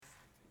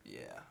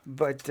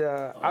But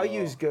I'll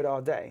use good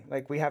all day.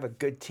 Like, we have a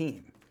good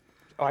team.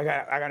 Oh, I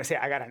gotta say,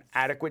 I got an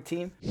adequate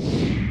team.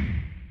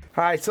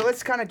 All right, so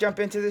let's kind of jump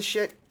into this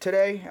shit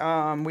today.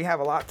 We have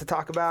a lot to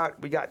talk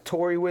about. We got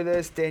Tori with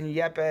us, Daniel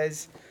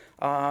Yepes.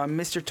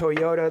 Mr.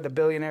 Toyota, the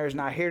billionaire, is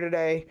not here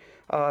today.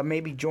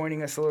 Maybe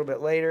joining us a little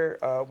bit later.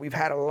 We've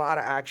had a lot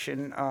of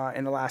action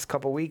in the last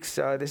couple weeks.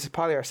 This is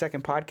probably our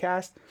second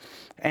podcast.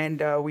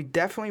 And we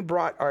definitely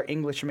brought our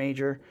English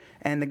major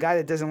and the guy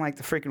that doesn't like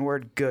the freaking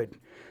word good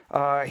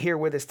here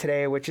with us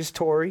today, which is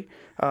Tori.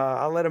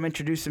 I'll let him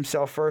introduce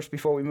himself first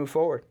before we move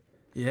forward.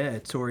 Yeah,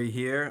 Tori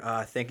here.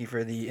 Thank you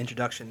for the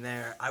introduction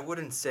there. I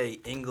wouldn't say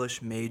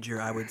English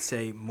major. I would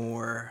say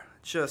more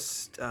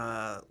just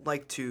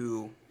like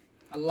to...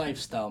 A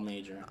lifestyle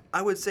major.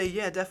 I would say,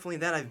 yeah, definitely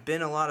that. I've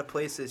been a lot of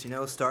places,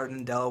 started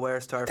in Delaware,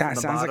 started from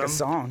the bottom. Sounds like a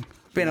song.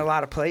 Been a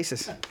lot of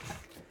places.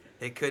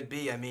 It could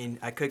be. I mean,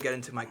 I could get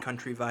into my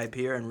country vibe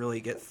here and really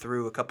get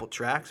through a couple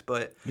tracks,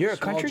 but... You're a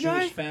country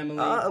guy? Family.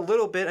 A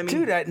little bit. I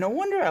mean, dude, no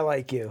wonder I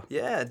like you.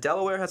 Yeah,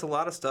 Delaware has a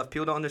lot of stuff.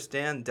 People don't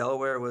understand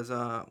Delaware was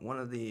one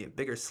of the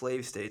bigger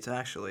slave states,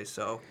 actually.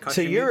 So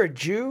you're a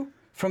Jew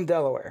from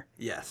Delaware?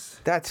 Yes.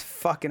 That's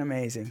fucking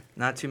amazing.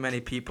 Not too many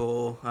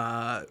people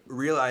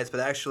realize, but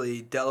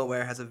actually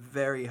Delaware has a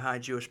very high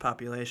Jewish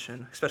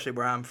population, especially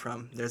where I'm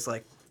from.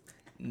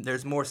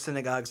 There's more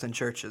synagogues than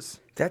churches.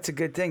 That's a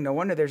good thing. No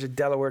wonder there's a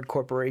Delaware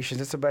corporation.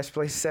 That's the best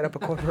place to set up a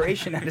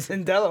corporation that is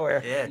in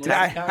Delaware.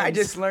 Yeah, I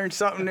just learned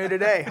something new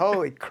today.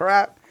 Holy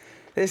crap.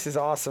 This is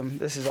awesome.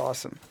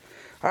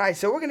 All right,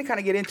 so we're going to kind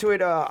of get into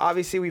it.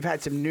 Obviously, we've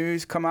had some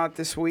news come out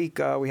this week.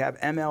 We have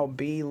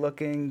MLB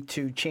looking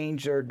to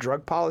change their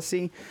drug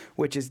policy,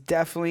 which is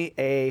definitely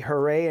a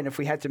hooray. And if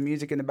we had some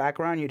music in the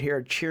background, you'd hear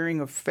a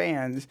cheering of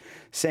fans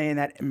saying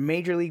that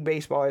Major League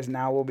Baseball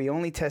will be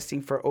only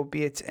testing for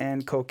opiates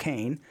and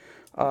cocaine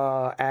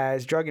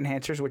as drug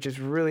enhancers, which is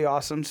really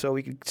awesome. So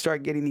we can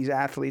start getting these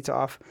athletes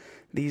off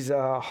these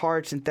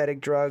hard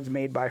synthetic drugs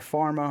made by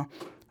pharma.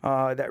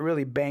 That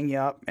really bang you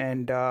up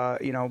and,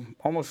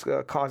 almost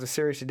cause a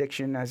serious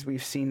addiction, as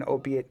we've seen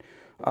opiate,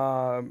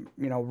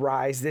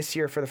 rise this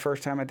year for the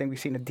first time. I think we've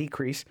seen a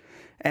decrease.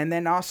 And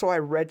then also I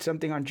read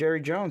something on Jerry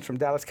Jones from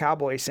Dallas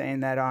Cowboys saying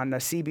that on the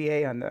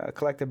CBA, on the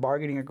collective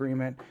bargaining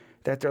agreement,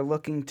 that they're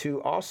looking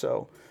to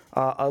also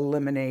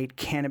eliminate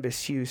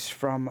cannabis use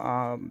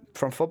from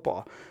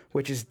football,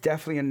 which is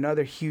definitely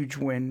another huge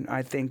win,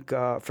 I think,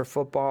 for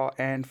football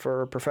and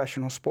for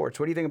professional sports.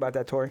 What do you think about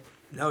that, Tori?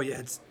 No, yeah,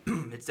 it's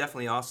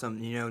definitely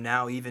awesome.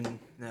 Now even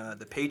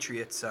the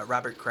Patriots,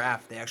 Robert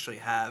Kraft, they actually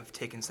have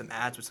taken some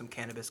ads with some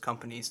cannabis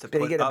companies to put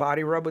up. Did he get a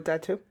body rub with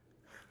that too?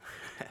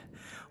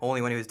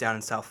 Only when he was down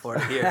in South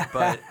Florida here.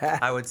 But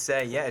I would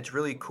say, yeah, it's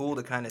really cool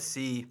to kind of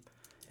see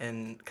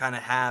and kind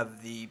of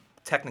have the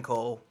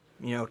technical,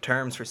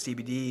 terms for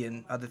CBD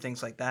and other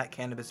things like that,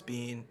 cannabis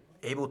being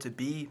able to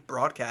be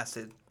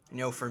broadcasted.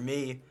 For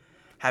me,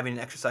 having an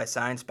exercise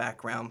science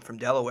background from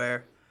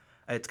Delaware,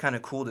 it's kind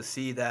of cool to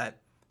see that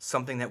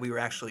something that we were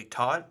actually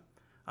taught,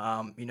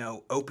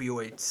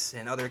 opioids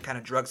and other kind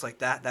of drugs like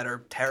that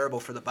are terrible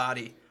for the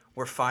body,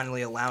 we're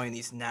finally allowing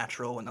these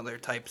natural and other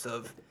types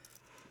of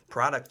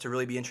products to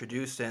really be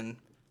introduced, and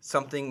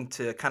something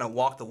to kind of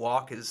walk the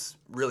walk is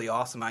really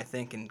awesome, I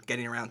think, and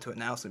getting around to it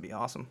now is going to be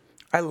awesome.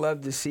 I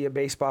love to see a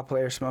baseball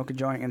player smoke a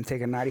joint and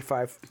take a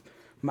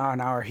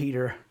 95-mile-an-hour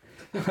heater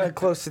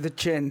close to the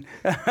chin.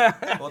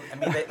 Well, I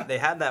mean, they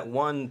had that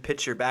one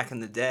pitcher back in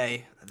the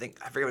day.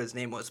 I forget what his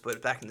name was,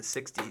 but back in the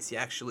 60s, he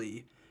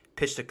actually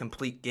pitched a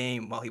complete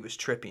game while he was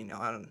tripping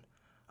on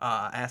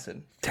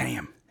acid.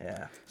 Damn.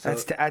 Yeah. So,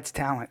 that's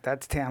talent.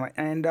 That's talent.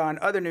 And on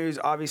other news,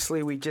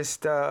 obviously, we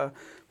just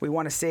we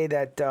want to say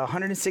that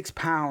 106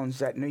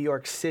 pounds at New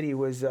York City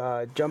was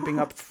jumping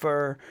up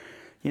for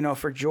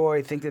joy.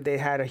 I think that they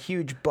had a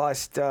huge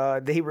bust.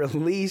 They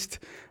released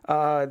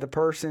the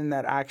person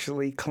that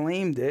actually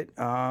claimed it.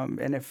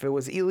 And if it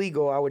was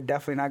illegal, I would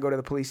definitely not go to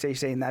the police station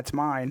saying that's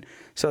mine.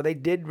 So they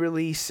did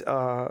release,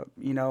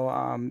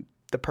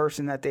 the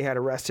person that they had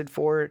arrested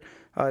for it.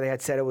 They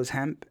had said it was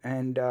hemp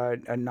and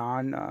a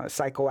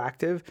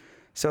non-psychoactive.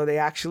 So they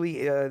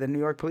actually, the New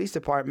York Police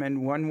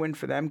Department, one win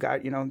for them.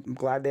 I'm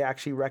glad they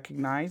actually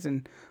recognized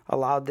and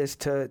allowed this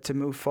to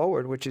move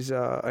forward, which is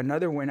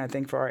another win, I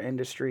think, for our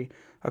industry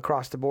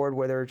across the board,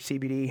 whether it's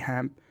CBD,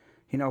 hemp,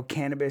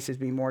 cannabis is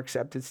being more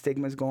accepted,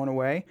 stigma's going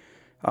away.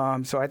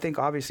 So I think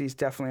obviously it's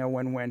definitely a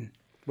win-win.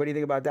 What do you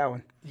think about that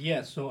one?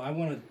 Yeah, so I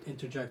want to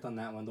interject on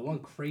that one. The one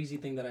crazy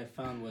thing that I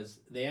found was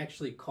they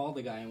actually called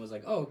the guy and was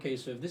like, oh, okay,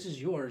 so if this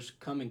is yours,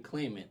 come and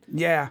claim it.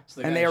 Yeah,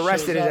 so and they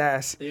arrested his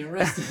ass. They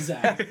arrested his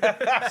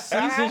ass,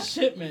 seized his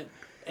shipment,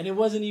 and it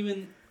wasn't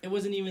even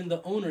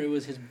the owner, it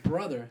was his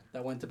brother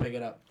that went to pick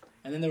it up.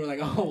 And then they were like,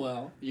 oh,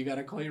 well, you got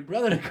to call your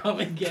brother to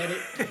come and get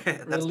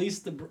it.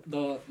 Released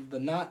the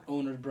not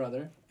owner's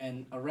brother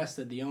and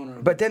arrested the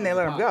owner. But then they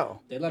let him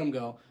go. They let him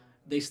go.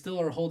 They still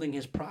are holding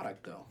his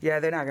product, though. Yeah,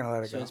 they're not going to let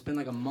it go. So it's been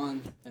like a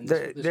month. And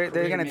they're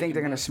going to think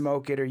they're going to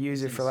smoke it or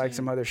use it for like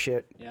some other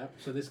shit. Yeah,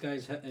 so this guy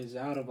is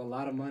out of a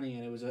lot of money,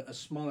 and it was a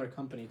smaller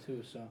company,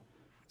 too. So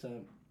it's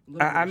a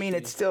I mean,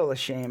 it's still a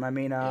shame. I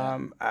mean,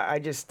 I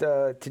just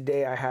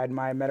today I had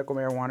my medical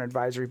marijuana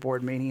advisory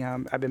board meeting.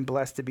 I've been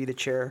blessed to be the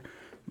chair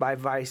by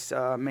Vice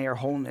Mayor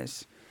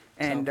Holness,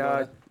 and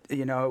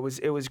you know,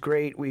 it was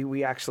great.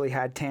 We actually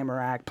had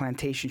Tamarack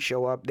Plantation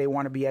show up. They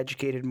want to be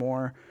educated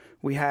more.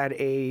 We had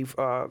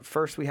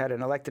first we had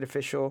an elected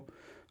official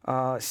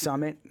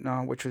summit,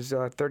 which was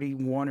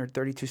 31 or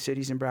 32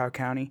 cities in Broward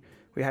County.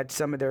 We had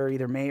some of their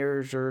either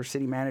mayors or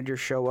city managers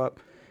show up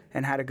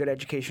and had a good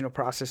educational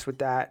process with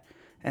that.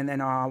 And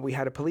then we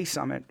had a police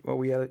summit where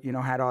we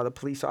had all the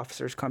police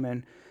officers come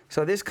in.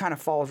 So this kind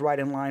of falls right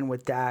in line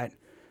with that,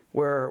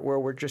 where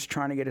we're just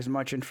trying to get as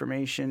much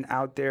information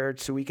out there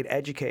so we could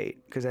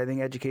educate, because I think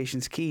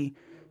education's key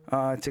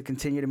to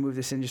continue to move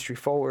this industry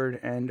forward.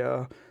 And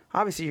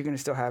obviously you're going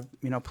to still have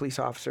police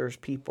officers,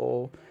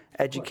 people,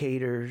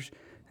 educators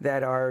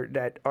that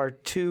are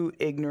too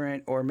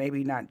ignorant, or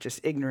maybe not just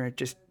ignorant,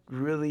 just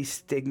really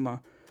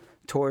stigma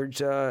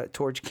towards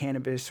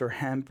cannabis or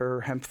hemp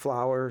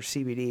flower or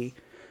CBD.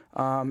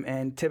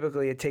 And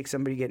typically it takes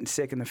somebody getting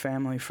sick in the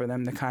family for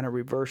them to kind of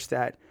reverse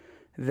that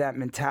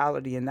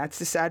mentality. And that's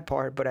the sad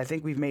part. But I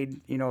think we've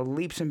made,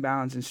 leaps and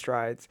bounds and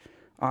strides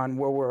on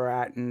where we're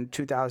at in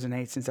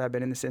 2008, since I've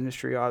been in this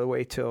industry, all the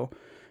way till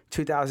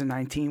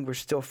 2019. We're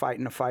still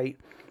fighting a fight.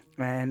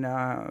 And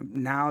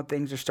now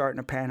things are starting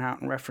to pan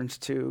out in reference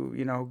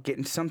to,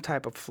 getting some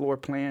type of floor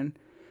plan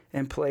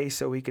in place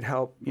so we could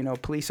help,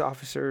 police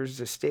officers,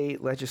 the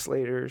state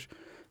legislators,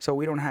 so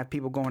we don't have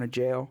people going to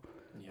jail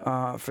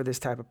for this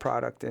type of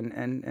product,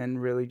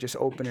 and really just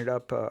open it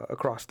up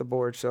across the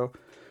board. So,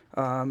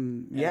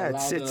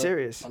 it's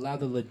serious. Allow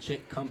the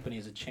legit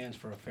companies a chance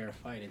for a fair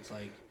fight. It's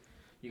like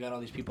you got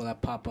all these people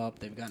that pop up.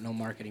 They've got no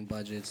marketing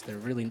budgets. They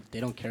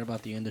don't care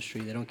about the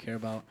industry. They don't care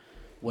about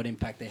what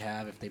impact they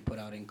have if they put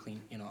out unclean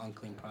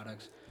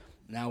products.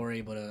 Now we're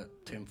able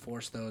to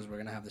enforce those. We're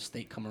going to have the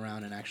state come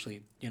around and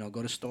actually,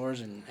 go to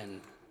stores and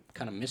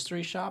kind of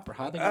mystery shop, or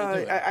how they going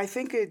to do it? I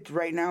think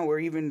right now we're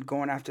even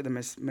going after the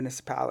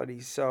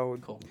municipalities. So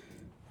cool.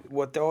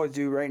 What they'll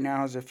do right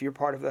now is, if you're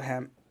part of the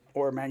hemp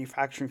or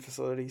manufacturing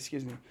facility,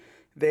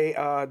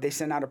 they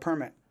send out a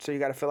permit. So you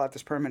got to fill out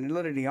this permit. And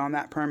literally on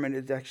that permit,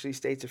 it actually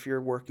states if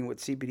you're working with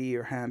CBD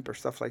or hemp or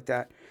stuff like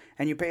that.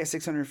 And you pay a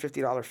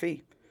 $650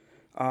 fee.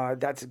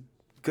 That's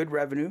good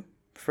revenue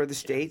for the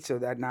state, so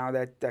that now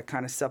that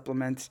kind of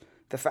supplements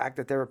the fact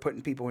that they were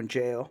putting people in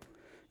jail,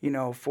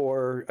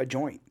 for a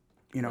joint,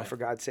 right. For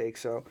God's sake.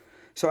 So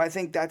I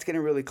think that's going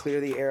to really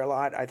clear the air a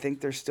lot. I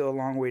think there's still a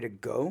long way to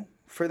go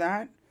for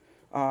that.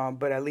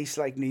 But at least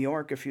like New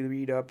York, if you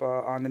read up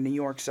on the New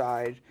York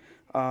side,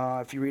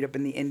 if you read up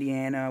in the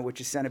Indiana, which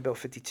is Senate Bill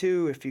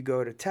 52, if you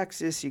go to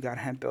Texas, you got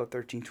Hemp Bill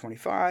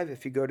 1325.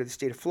 If you go to the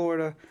state of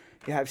Florida,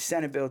 you have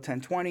Senate Bill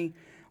 1020.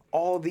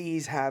 All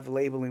these have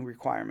labeling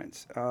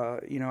requirements.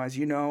 As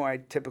you know, I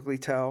typically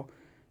tell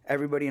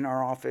everybody in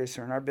our office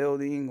or in our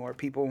building, or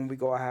people when we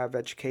go have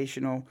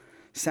educational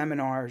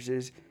seminars,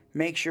 is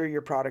make sure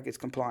your product is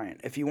compliant.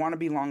 If you want to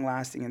be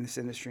long-lasting in this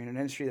industry, in an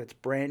industry that's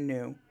brand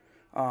new,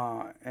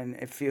 and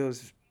it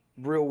feels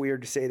real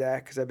weird to say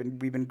that, because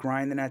we've been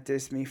grinding at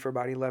this, me, for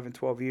about 11,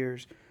 12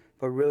 years,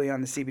 but really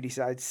on the CBD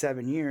side,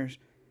 7 years,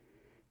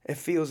 it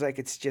feels like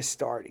it's just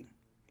starting.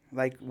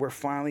 Like we're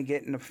finally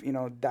getting,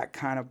 that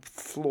kind of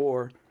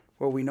floor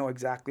where we know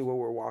exactly what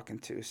we're walking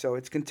to. So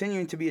it's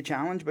continuing to be a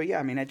challenge, but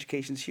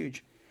education's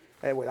huge.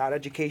 Without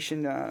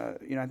education,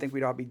 I think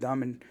we'd all be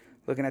dumb and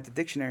looking at the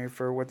dictionary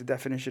for what the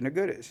definition of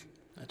good is.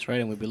 That's right,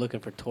 and we'd be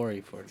looking for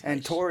Tory for advice.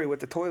 And Tory with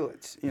the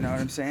toilets, you know what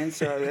I'm saying?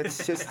 So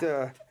it's just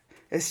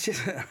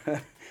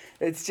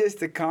it's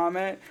just a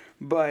comment.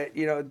 But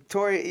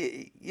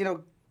Tory,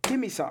 give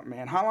me something,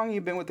 man. How long have you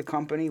been with the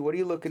company? What are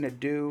you looking to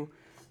do?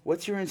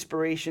 What's your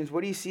inspirations?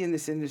 What do you see in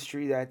this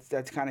industry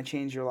that's kind of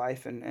changed your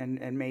life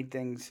and made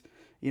things,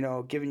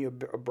 giving you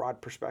a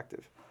broad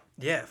perspective?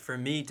 Yeah, for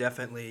me,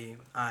 definitely,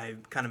 I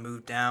kind of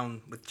moved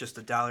down with just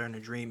 $1 and a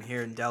dream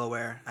here in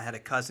Delaware. I had a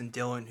cousin,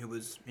 Dylan, who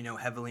was,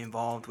 heavily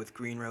involved with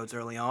Green Roads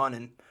early on,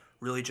 and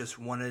really just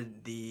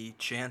wanted the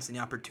chance and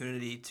the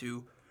opportunity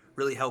to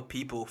really help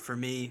people. For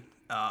me,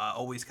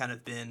 always kind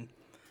of been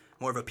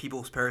more of a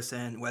people's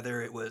person,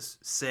 whether it was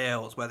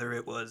sales, whether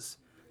it was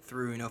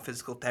through,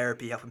 physical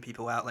therapy, helping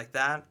people out like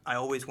that. I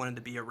always wanted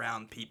to be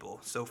around people.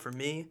 So for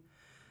me,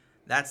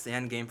 that's the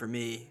end game for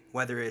me,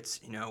 whether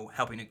it's,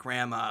 helping a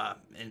grandma,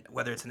 and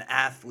whether it's an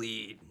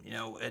athlete,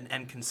 an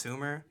end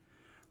consumer,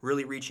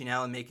 really reaching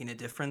out and making a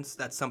difference.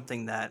 That's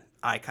something that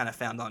I kind of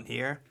found on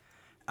here.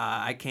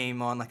 I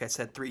came on, like I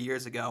said, 3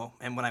 years ago,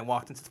 and when I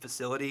walked into the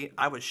facility,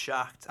 I was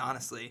shocked,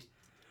 honestly,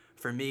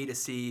 for me to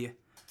see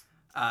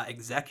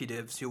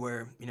executives who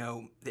were,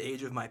 the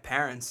age of my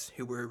parents,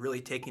 who were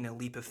really taking a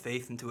leap of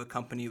faith into a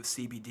company of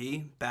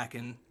CBD back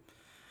in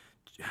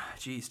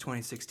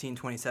 2016,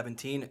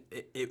 2017,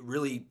 it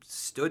really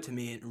stood to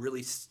me. It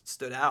really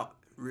stood out.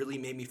 Really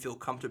made me feel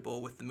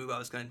comfortable with the move I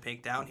was going to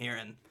make down here,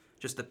 and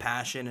just the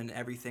passion and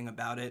everything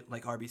about it.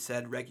 Like Arby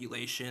said,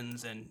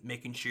 regulations and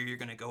making sure you're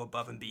going to go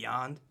above and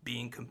beyond,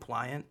 being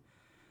compliant.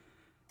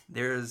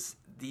 there's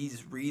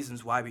these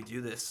reasons why we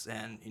do this.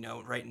 And,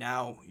 right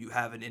now you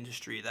have an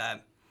industry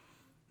that,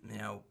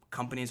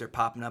 companies are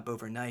popping up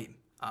overnight.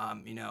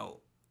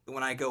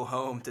 When I go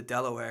home to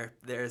Delaware,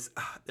 there's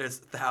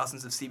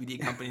thousands of CBD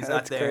companies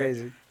out there. That's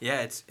crazy.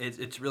 Yeah,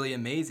 it's really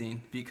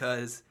amazing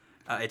because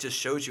it just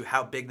shows you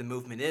how big the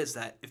movement is,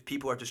 that if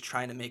people are just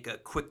trying to make a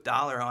quick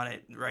dollar on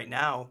it right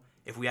now,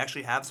 if we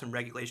actually have some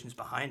regulations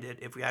behind it,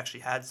 if we actually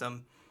had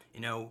some,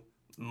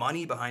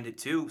 money behind it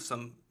too,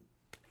 some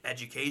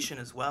education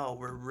as well,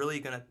 we're really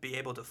going to be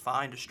able to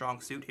find a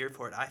strong suit here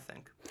for it, I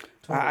think.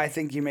 Totally. I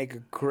think you make a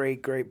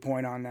great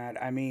point on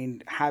that. I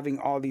mean, having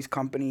all these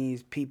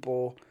companies,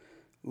 people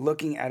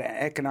looking at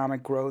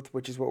economic growth,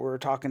 which is what we were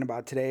talking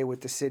about today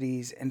with the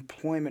city's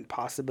employment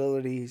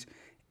possibilities,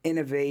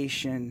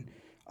 innovation,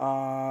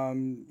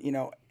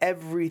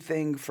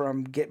 everything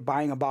from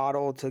buying a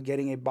bottle to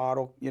getting a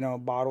bottle,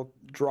 bottle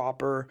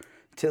dropper,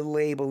 to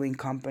labeling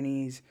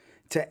companies,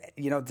 to,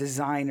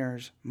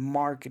 designers,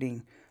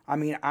 marketing. I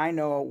mean, I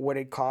know what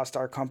it cost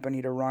our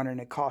company to run, and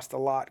it cost a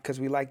lot because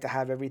we like to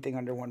have everything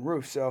under one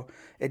roof. So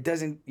it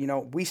doesn't,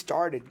 we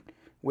started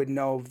with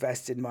no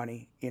vested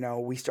money.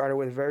 We started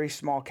with very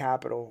small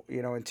capital,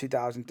 in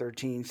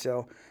 2013.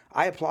 So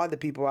I applaud the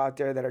people out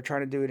there that are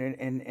trying to do it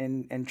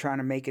and trying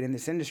to make it in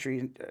this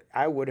industry.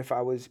 I would, if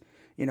I was,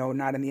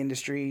 not in the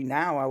industry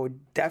now, I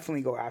would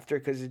definitely go after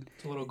it because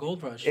it's a little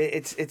gold rush.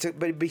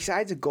 But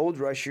besides a gold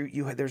rush,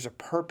 there's a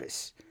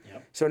purpose.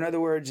 Yep. So in other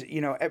words,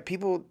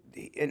 people,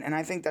 and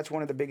I think that's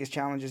one of the biggest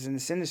challenges in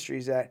this industry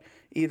is that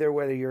either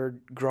whether you're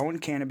growing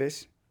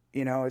cannabis,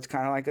 it's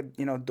kind of like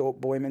a,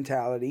 dope boy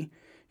mentality,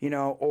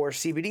 or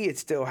CBD, it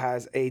still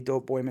has a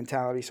dope boy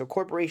mentality. So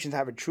corporations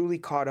haven't truly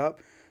caught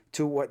up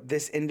to what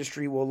this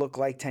industry will look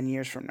like 10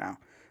 years from now.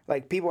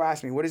 Like, people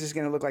ask me, what is this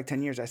going to look like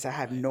 10 years? I said, I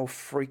have no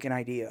freaking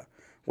idea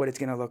what it's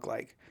going to look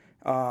like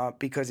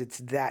because it's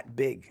that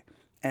big.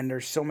 And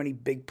there's so many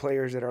big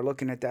players that are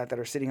looking at that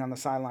are sitting on the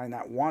sideline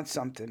that want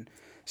something.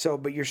 So,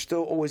 but you're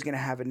still always going to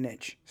have a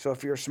niche. So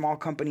if you're a small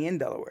company in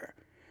Delaware,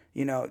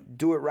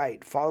 do it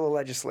right. Follow the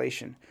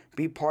legislation.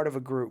 Be part of a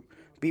group.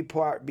 Be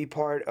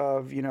part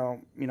of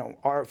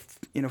our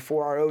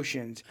For Our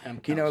Oceans.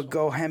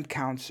 Go Hemp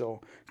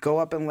Council. Go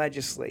up and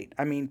legislate.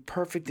 I mean,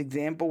 perfect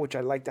example, which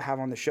I'd like to have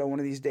on the show one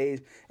of these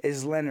days,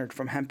 is Leonard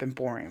from Hemp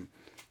Emporium,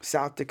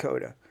 South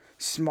Dakota.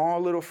 Small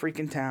little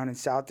freaking town in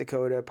South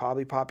Dakota,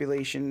 probably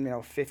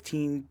population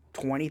 15,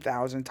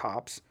 20,000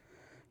 tops.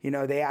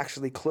 They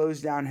actually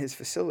closed down his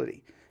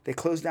facility. They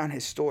closed down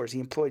his stores. He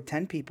employed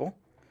 10 people,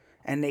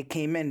 and they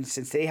came in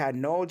since they had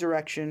no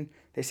direction.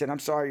 They said, "I'm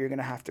sorry, you're going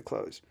to have to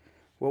close."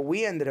 What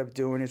we ended up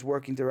doing is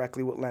working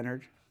directly with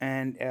Leonard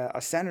and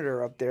a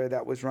senator up there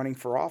that was running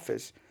for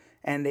office,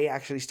 and they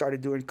actually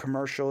started doing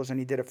commercials, and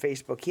he did a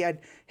Facebook.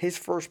 His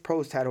first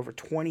post had over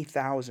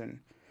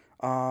 20,000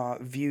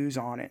 views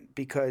on it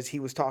because he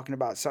was talking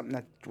about something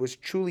that was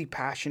truly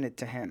passionate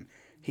to him.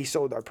 He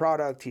sold our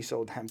product. He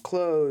sold hemp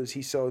clothes.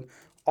 He sold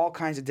all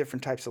kinds of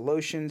different types of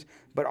lotions,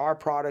 but our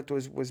product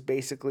was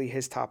basically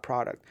his top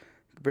product.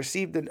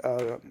 Received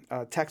a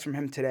text from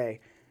him today.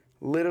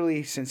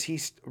 Literally, since he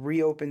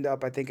reopened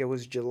up, I think it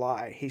was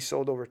July, he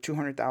sold over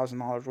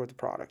 $200,000 worth of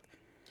product.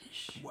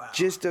 Wow.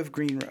 Just of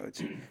Green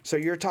Roads. So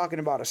you're talking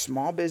about a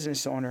small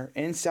business owner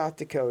in South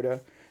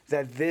Dakota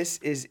that this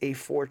is a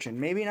fortune.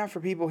 Maybe not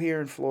for people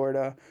here in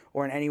Florida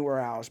or in anywhere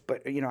else,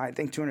 but I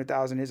think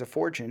 $200,000 is a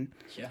fortune.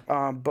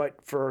 Yeah.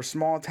 But for a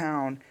small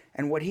town,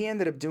 and what he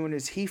ended up doing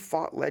is he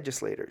fought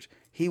legislators.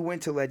 He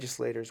went to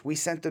legislators. We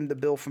sent them the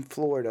bill from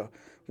Florida.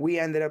 We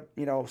ended up,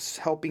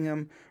 helping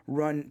him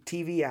run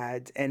TV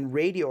ads and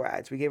radio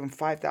ads. We gave him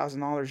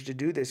 $5,000 to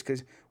do this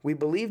because we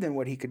believed in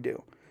what he could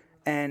do.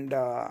 And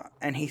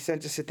he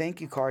sent us a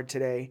thank you card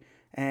today,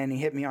 and he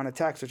hit me on a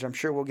text, which I'm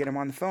sure we'll get him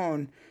on the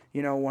phone,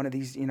 one of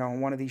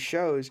these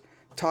shows,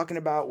 talking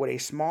about what a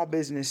small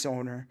business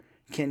owner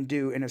can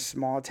do in a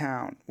small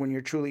town when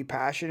you're truly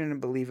passionate and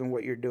believe in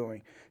what you're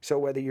doing. So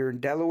whether you're in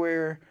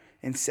Delaware,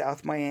 in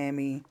South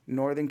Miami,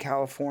 Northern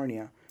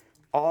California,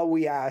 all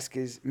we ask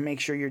is make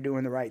sure you're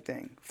doing the right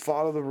thing.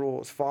 Follow the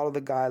rules. Follow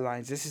the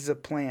guidelines. This is a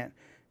plant.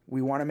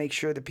 We want to make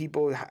sure that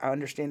people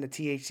understand the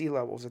THC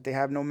levels, that they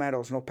have no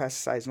metals, no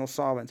pesticides, no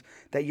solvents,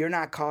 that you're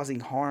not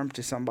causing harm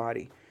to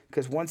somebody.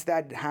 Because once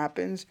that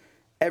happens,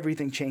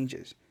 everything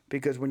changes.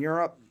 Because when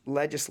you're up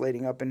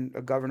legislating up in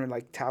a governor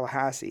like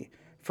Tallahassee,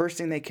 first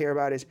thing they care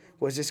about is,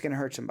 was this going to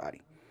hurt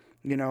somebody?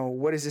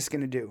 What is this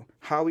going to do?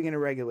 How are we going to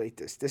regulate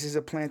this? This is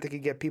a plant that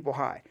could get people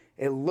high.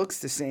 It looks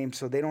the same,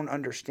 so they don't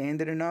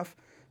understand it enough,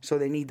 so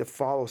they need to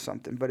follow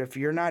something. But if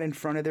you're not in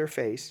front of their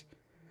face,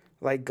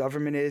 like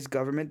government is,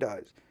 government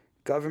does.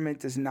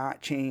 Government does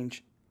not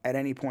change at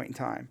any point in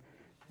time.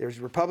 There's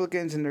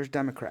Republicans and there's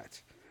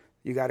Democrats.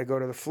 You got to go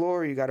to the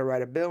floor, you got to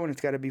write a bill, and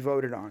it's got to be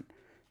voted on.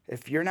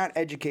 If you're not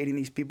educating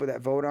these people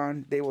that vote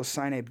on, they will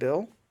sign a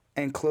bill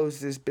and close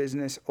this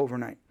business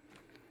overnight.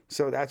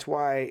 So that's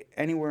why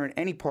anywhere in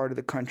any part of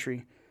the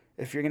country,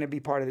 if you're going to be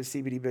part of the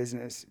CBD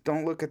business,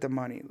 don't look at the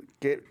money.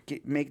 Do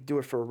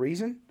it for a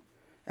reason,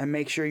 and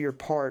make sure you're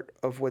part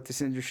of what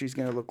this industry is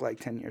going to look like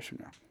 10 years from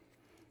now.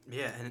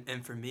 Yeah,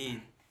 and for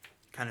me,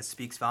 kind of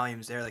speaks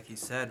volumes there, like you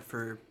said,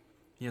 for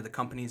the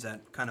companies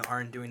that kind of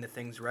aren't doing the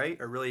things right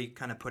are really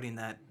kind of putting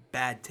that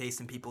bad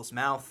taste in people's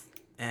mouth.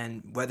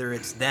 And whether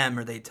it's them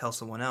or they tell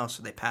someone else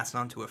or they pass it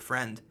on to a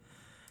friend,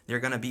 they're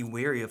going to be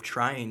wary of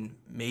trying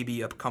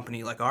maybe a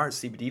company like ours,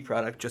 CBD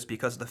product, just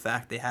because of the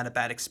fact they had a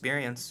bad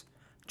experience,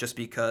 just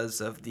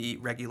because of the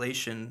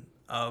regulation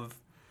of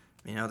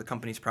the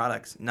company's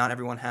products. Not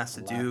everyone has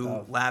to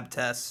do lab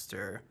tests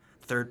or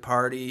third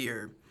party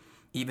or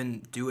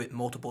even do it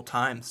multiple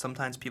times.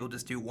 Sometimes people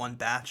just do one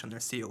batch on their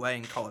COA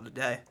and call it a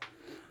day.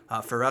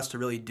 For us to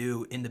really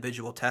do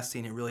individual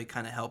testing, it really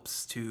kind of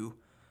helps to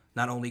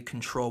not only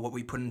control what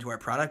we put into our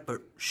product, but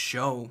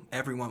show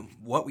everyone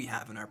what we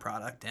have in our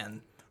product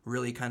and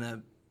really kind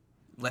of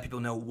let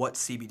people know what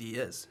CBD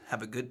is,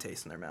 have a good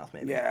taste in their mouth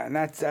maybe. Yeah, and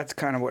that's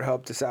kind of what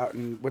helped us out,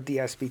 and with the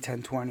SB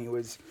 1020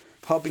 was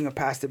helping to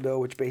pass the bill,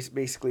 which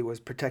basically was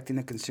protecting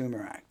the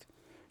Consumer Act.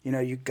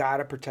 You got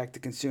to protect the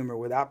consumer.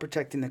 Without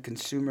protecting the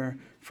consumer,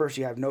 first,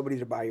 you have nobody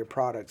to buy your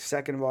product.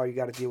 Second of all, you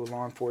got to deal with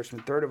law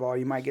enforcement. Third of all,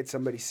 you might get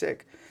somebody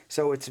sick.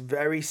 So it's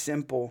very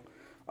simple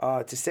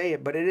to say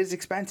it, but it is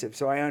expensive.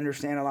 So I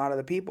understand a lot of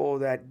the people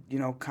that,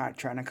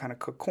 trying to kind of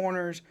cut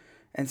corners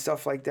and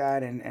stuff like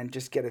that and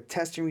just get a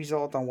testing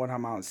result on what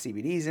amount of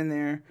CBD's in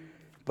there.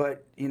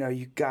 But,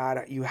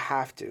 you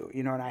have to,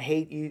 and I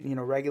hate,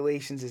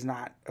 regulations is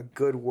not a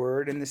good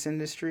word in this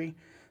industry.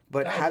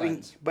 But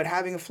having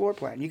a floor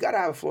plan, you got to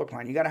have a floor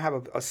plan. You got to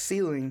have a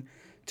ceiling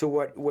to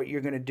what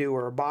you're going to do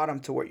or a bottom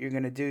to what you're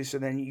going to do. So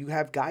then you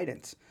have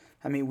guidance.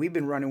 I mean, we've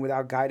been running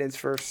without guidance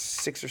for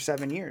 6 or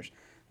 7 years.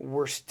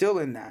 We're still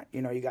in that.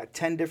 You got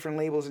 10 different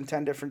labels in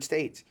 10 different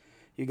states.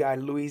 You got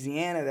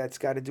Louisiana that's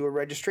got to do a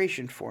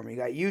registration form. You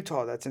got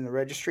Utah that's in the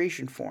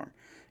registration form.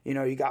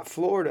 You got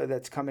Florida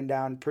that's coming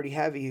down pretty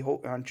heavy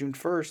on June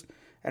 1st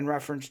in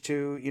reference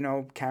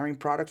to, carrying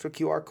products with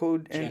QR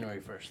code.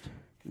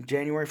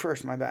 January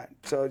 1st, my bad.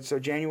 So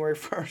January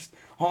 1st,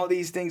 all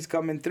these things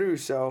coming through.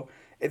 So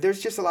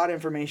there's just a lot of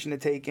information to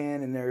take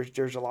in, and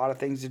there's a lot of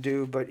things to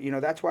do. But,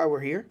 that's why we're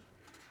here.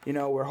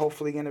 We're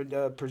hopefully going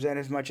to present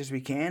as much as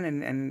we can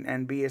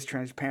and be as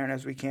transparent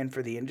as we can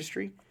for the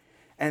industry.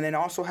 And then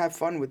also have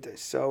fun with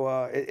this. So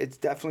it's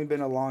definitely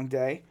been a long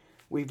day.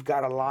 We've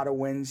got a lot of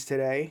wins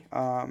today.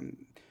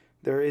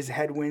 There is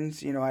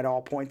headwinds, at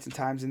all points and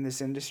times in this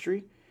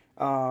industry.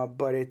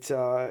 But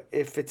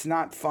if it's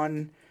not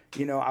fun,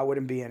 I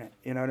wouldn't be in it.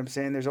 You know what I'm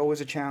saying? There's always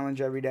a challenge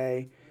every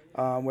day,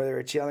 whether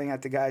it's yelling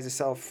at the guys that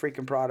sell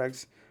freaking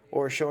products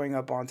or showing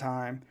up on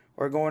time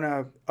or going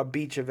to a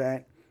beach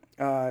event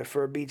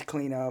for a beach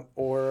cleanup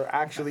or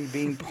actually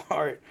being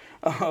part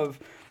of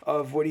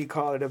what do you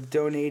call it, of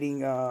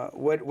donating.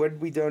 What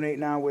did we donate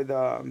now with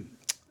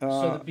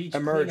so the beach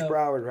Emerge cleanup,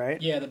 Broward,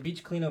 right? Yeah, the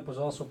beach cleanup was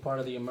also part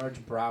of the Emerge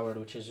Broward,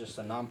 which is just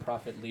a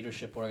nonprofit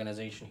leadership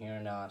organization here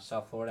in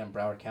South Florida and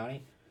Broward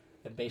County.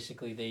 That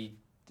basically they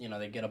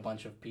get a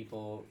bunch of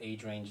people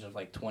age range of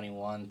like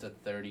 21 to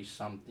 30,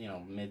 some,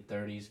 mid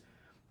 30s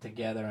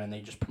together, and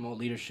they just promote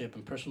leadership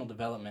and personal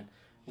development.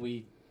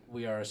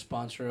 We are a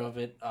sponsor of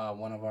it.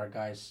 One of our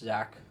guys,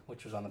 Zach,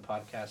 which was on the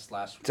podcast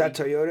last week. Is that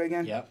Toyota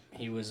again? Yep.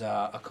 He was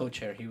a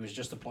co-chair. He was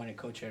just appointed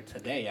co-chair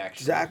today,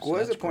 actually. Zach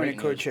was appointed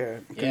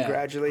co-chair. Yeah.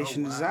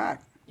 Congratulations,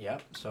 Zach.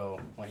 Yep. So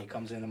when he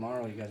comes in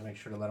tomorrow, you guys make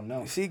sure to let him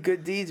know. See,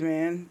 good deeds,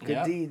 man.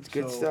 Good deeds.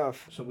 Good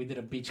stuff. So we did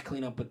a beach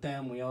cleanup with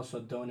them. We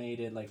also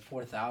donated like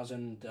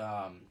 4,000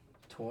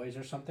 toys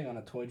or something on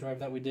a toy drive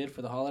that we did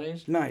for the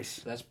holidays.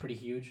 Nice. So that's pretty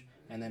huge.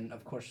 And then,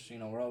 of course,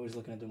 we're always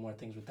looking to do more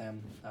things with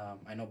them.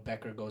 I know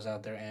Becker goes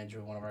out there,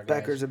 Andrew, one of our guys.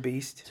 Becker's a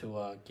beast.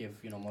 To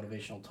give,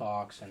 motivational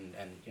talks and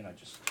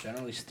just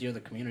generally steer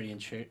the community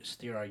and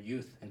steer our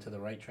youth into the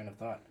right train of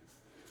thought.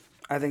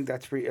 I think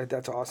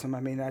that's awesome. I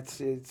mean,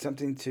 it's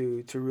something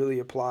to really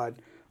applaud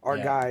our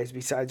guys,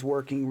 besides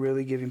working,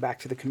 really giving back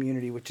to the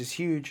community, which is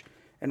huge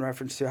in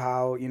reference to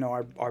how,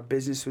 our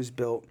business was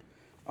built,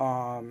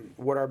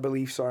 what our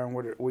beliefs are, and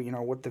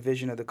what the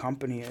vision of the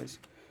company is.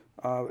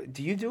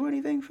 Do you do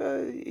anything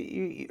for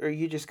you, or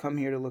you just come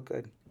here to look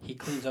good? He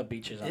cleans up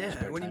beaches on his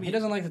spare what do you time. mean? He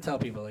doesn't like to tell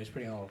people. He's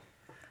pretty old.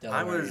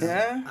 I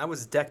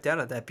was decked out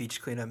at that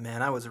beach cleanup,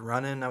 man. I was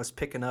running. I was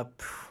picking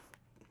up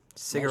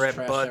cigarette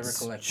trash butts,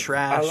 ever collected.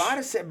 trash. A lot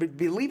of but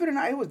believe it or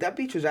not, that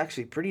beach was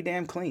actually pretty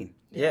damn clean.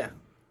 Yeah.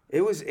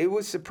 It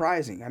was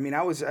surprising. I mean,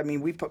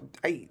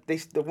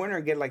 the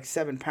winner get like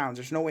 7 pounds.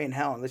 There's no way in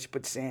hell unless you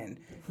put sand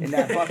in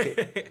that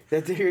bucket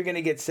that you're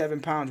gonna get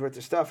 7 pounds worth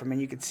of stuff. I mean,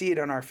 you could see it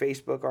on our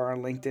Facebook or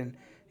on LinkedIn,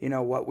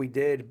 what we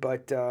did.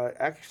 But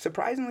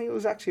surprisingly, it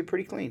was actually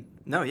pretty clean.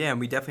 No, yeah, and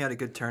we definitely had a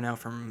good turnout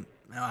from,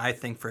 I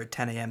think, for a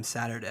 10 a.m.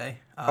 Saturday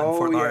in Oh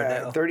Fort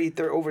yeah,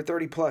 Lauderdale. over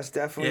 30 plus,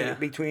 definitely. Yeah.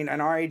 Between,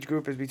 and our age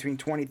group is between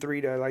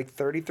 23 to like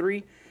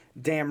 33.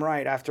 Damn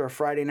right, after a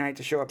Friday night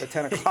to show up at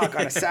 10 o'clock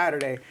on a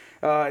Saturday,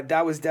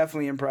 that was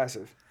definitely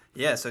impressive.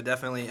 Yeah, so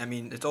definitely, I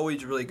mean, it's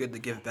always really good to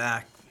give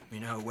back,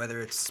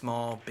 whether it's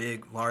small,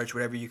 big, large,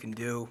 whatever you can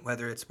do,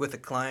 whether it's with a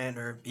client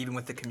or even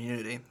with the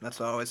community. That's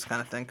what I always kind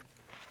of think.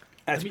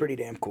 That's pretty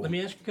damn cool. Let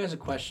me ask you guys a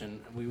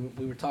question.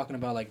 We were talking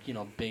about, like,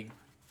 big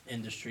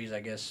industries,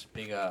 I guess,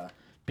 big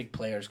big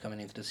players coming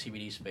into the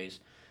CBD space.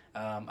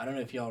 I don't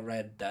know if y'all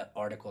read that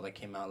article that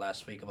came out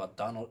last week about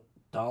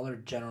Dollar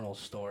General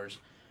stores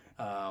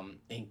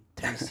in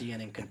Tennessee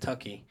and in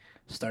Kentucky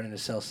starting to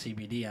sell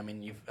CBD. I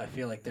mean, I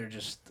feel like they're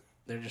just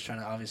trying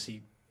to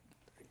obviously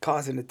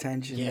causing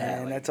attention.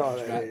 Man, like, that's all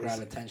that is. Grab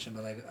attention,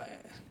 but like.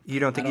 You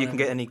don't think you can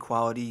get any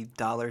quality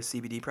dollar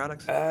CBD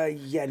products?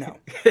 Yeah, no.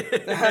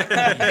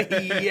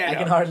 I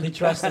can hardly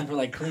trust them for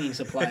like cleaning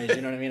supplies.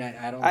 You know what I mean?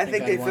 I don't. I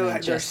think they feel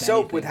like they're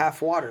soap with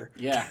half water.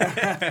 Yeah.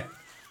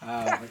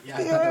 But yeah,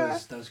 I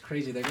thought that was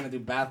crazy. They're gonna do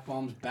bath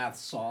bombs, bath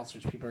salts,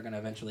 which people are gonna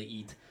eventually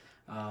eat.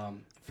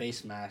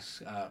 Face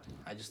masks.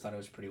 I just thought it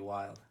was pretty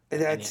wild.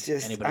 That's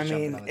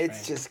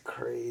it's just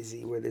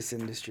crazy where this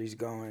industry's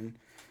going.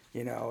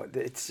 You know,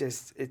 it's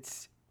just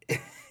it's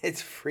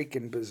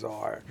freaking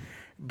bizarre.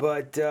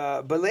 But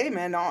hey,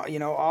 man,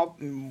 all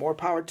more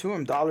power to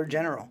them. Dollar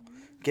General,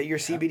 get your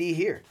CBD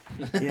here.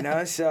 You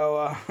know,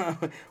 so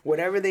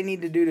whatever they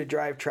need to do to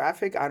drive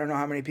traffic. I don't know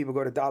how many people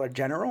go to Dollar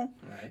General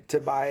to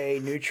buy a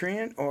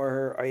nutrient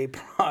or a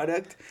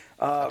product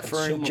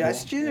for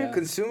ingestion or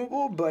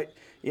consumable. But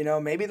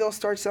maybe they'll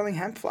start selling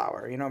hemp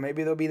flower.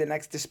 Maybe they'll be the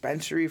next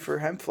dispensary for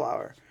hemp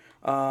flower.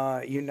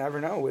 You never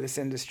know with this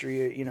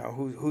industry.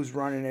 Who's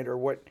running it or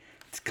what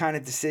kind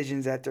of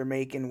decisions that they're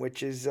making,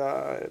 which is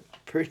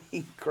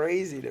pretty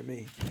crazy to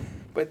me.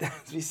 But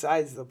that's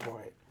besides the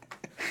point.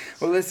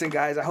 Well, listen,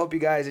 guys, I hope you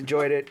guys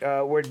enjoyed it.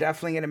 We're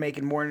definitely going to make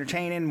it more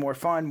entertaining, more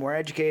fun, more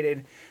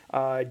educated.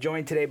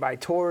 Joined today by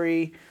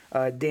Tori,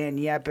 Dan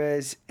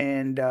Yepes,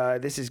 and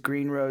this is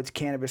Green Roads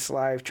Cannabis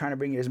Live, trying to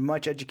bring you as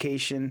much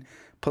education,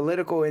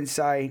 political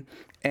insight,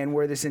 and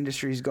where this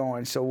industry is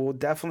going. So we'll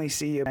definitely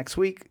see you next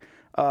week.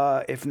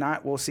 If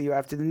not, we'll see you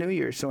after the New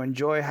Year. So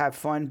enjoy, have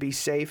fun, be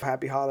safe.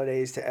 Happy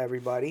holidays to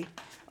everybody.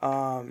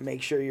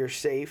 Make sure you're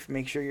safe.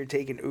 Make sure you're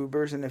taking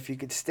Ubers. And if you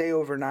could stay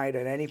overnight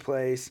at any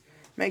place,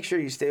 make sure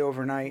you stay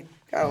overnight.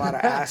 Got a lot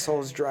of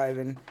assholes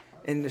driving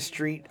in the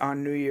street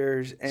on New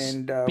Year's.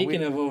 And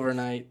speaking of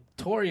overnight,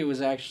 Tori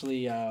was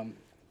actually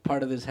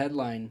part of this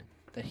headline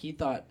that he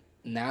thought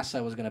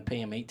NASA was going to pay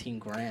him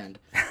 $18,000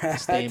 to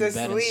stay in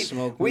bed and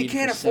smoke weed. We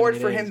can't afford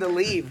for him to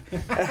leave.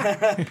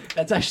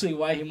 That's actually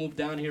why he moved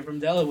down here from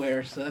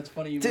Delaware. So that's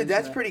funny. Dude,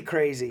 that's pretty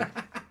crazy.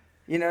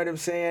 You know what I'm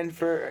saying?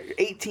 For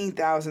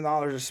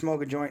 $18,000 to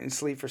smoke a joint and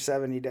sleep for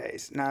 70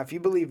 days. Now, if you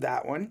believe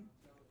that one,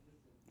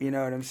 you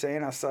know what I'm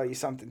saying? I'll sell you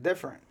something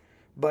different.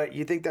 But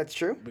you think that's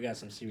true? We got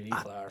some CBD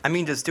flower. I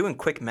mean, just doing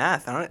quick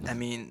math.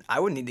 I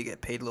would need to get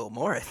paid a little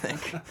more, I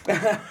think.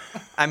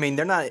 I mean,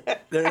 they're not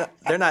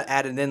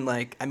adding in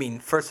like. I mean,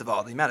 first of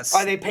all, the amount of.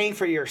 Are they paying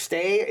for your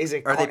stay?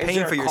 Are they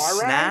paying for your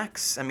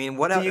snacks? I mean,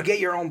 what else? Do you get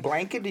your own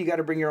blanket? Do you got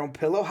to bring your own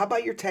pillow? How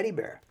about your teddy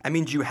bear? I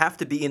mean, do you have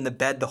to be in the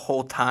bed the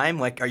whole time?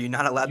 Like, are you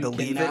not allowed to leave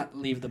it? You cannot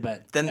leave the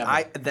bed. Then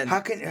ever. How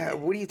can?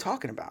 What are you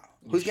talking about?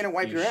 Who's gonna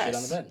wipe your ass? Shit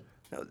on the bed.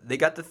 No, they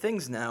got the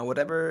things now.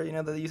 Whatever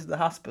they use at the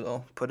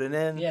hospital, put it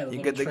in. Yeah,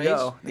 you're good to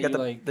go. They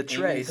got the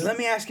trays. Let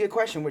me ask you a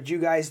question. Would you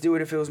guys do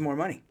it if it was more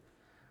money?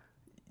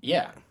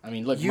 Yeah, I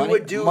mean, look, you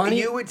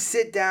would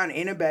sit down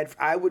in a bed.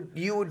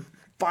 You would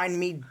find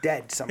me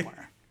dead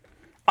somewhere.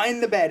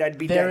 In the bed, I'd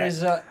be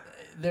dead.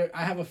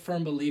 I have a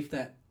firm belief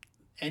that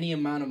any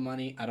amount of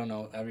money, I don't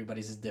know,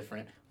 everybody's is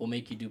different, will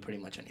make you do pretty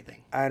much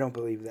anything. I don't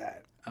believe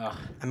that.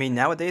 I mean,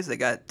 nowadays they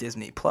got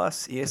Disney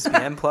Plus,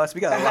 ESPN Plus. We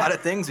got a lot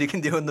of things we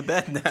can do in the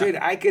bed now. Dude,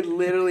 I could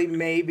literally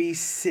maybe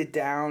sit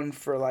down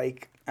for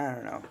like, I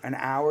don't know, an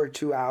hour,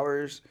 2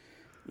 hours,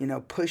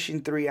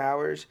 pushing 3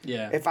 hours.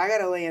 Yeah. If I got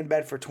to lay in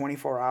bed for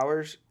 24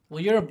 hours.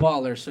 Well, you're a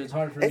baller, so it's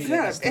hard for me to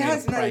estimate it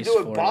has nothing to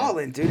do with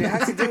balling, dude. It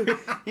has to do,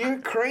 you're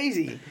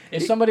crazy.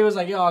 If somebody was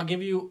like, yo, I'll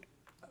give you,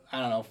 I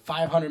don't know,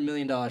 $500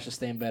 million to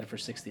stay in bed for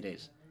 60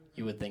 days,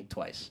 you would think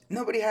twice.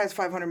 Nobody has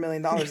 $500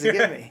 million to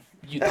give me.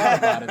 You thought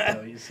about it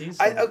though, you see.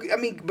 So. I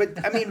mean,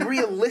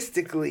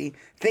 realistically,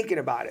 thinking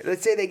about it,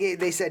 let's say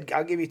they said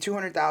I'll give you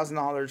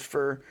 $200,000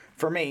 for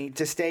me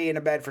to stay in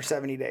a bed for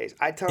 70 days.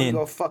 I tell them to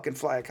go fucking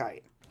fly a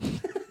kite.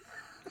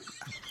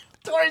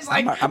 Tori's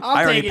like,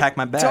 I already packed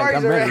my bag.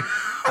 I'm ready.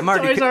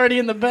 Tori's already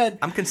in the bed.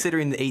 I'm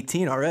considering the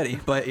 18 already,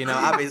 but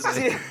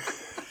obviously.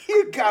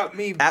 You got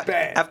me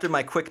bad. After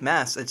my quick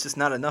math, it's just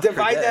not enough.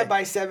 Divide that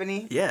by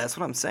 70. Yeah, that's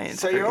what I'm saying.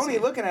 So you're only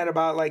looking at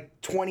about like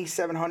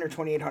 $2,700,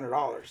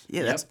 $2,800.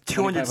 Yeah, that's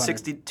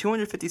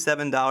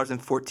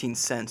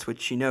 $257.14,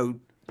 which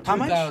how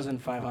much?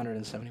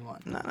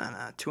 $2,571. No,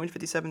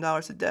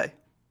 $257 a day.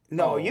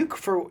 No, you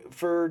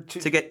for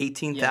to get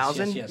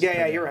 18,000. Yes,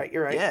 yeah, you're right.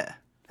 Yeah,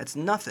 that's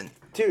nothing.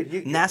 Dude,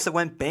 NASA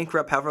went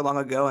bankrupt however long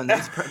ago, and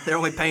they're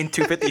only paying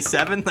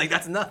 $257. Like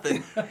that's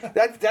nothing.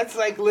 That's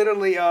like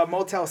literally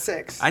Motel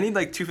 6. I need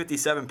like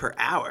 $257 per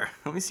hour.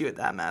 Let me see what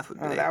that math would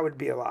be. That would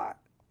be a lot.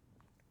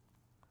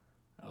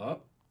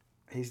 Oh,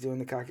 he's doing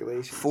the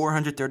calculations.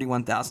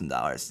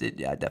 $431,000.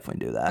 Yeah, I'd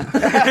definitely do that.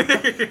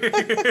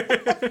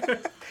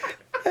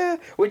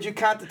 Would you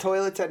count the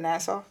toilets at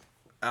Nassau?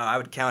 I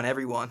would count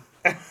everyone.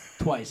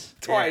 Twice.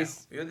 Yeah.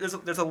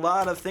 There's a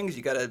lot of things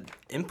you got to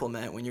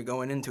implement when you're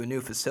going into a new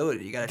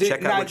facility. You got to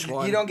check out which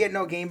one. You don't get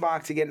no game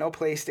box. You get no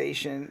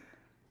PlayStation.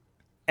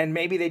 and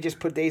maybe they just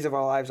put Days of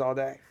Our Lives all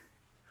day.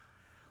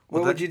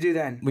 What would you do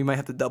then? We might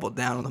have to double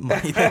down on the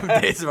money them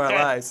Days of Our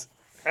Lives.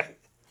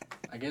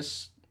 I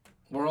guess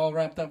we're all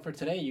wrapped up for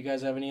today. You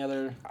guys have any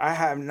other? I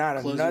have not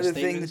Closing another thing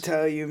to statements?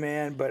 tell you,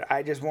 man. But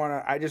I just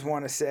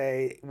wanna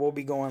say we'll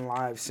be going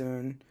live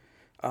soon.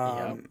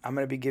 Yep. I'm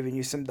gonna be giving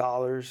you some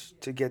dollars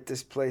to get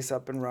this place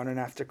up and running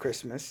after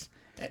Christmas,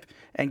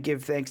 and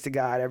give thanks to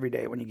God every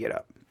day when you get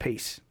up.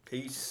 Peace.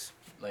 Peace.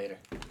 Later.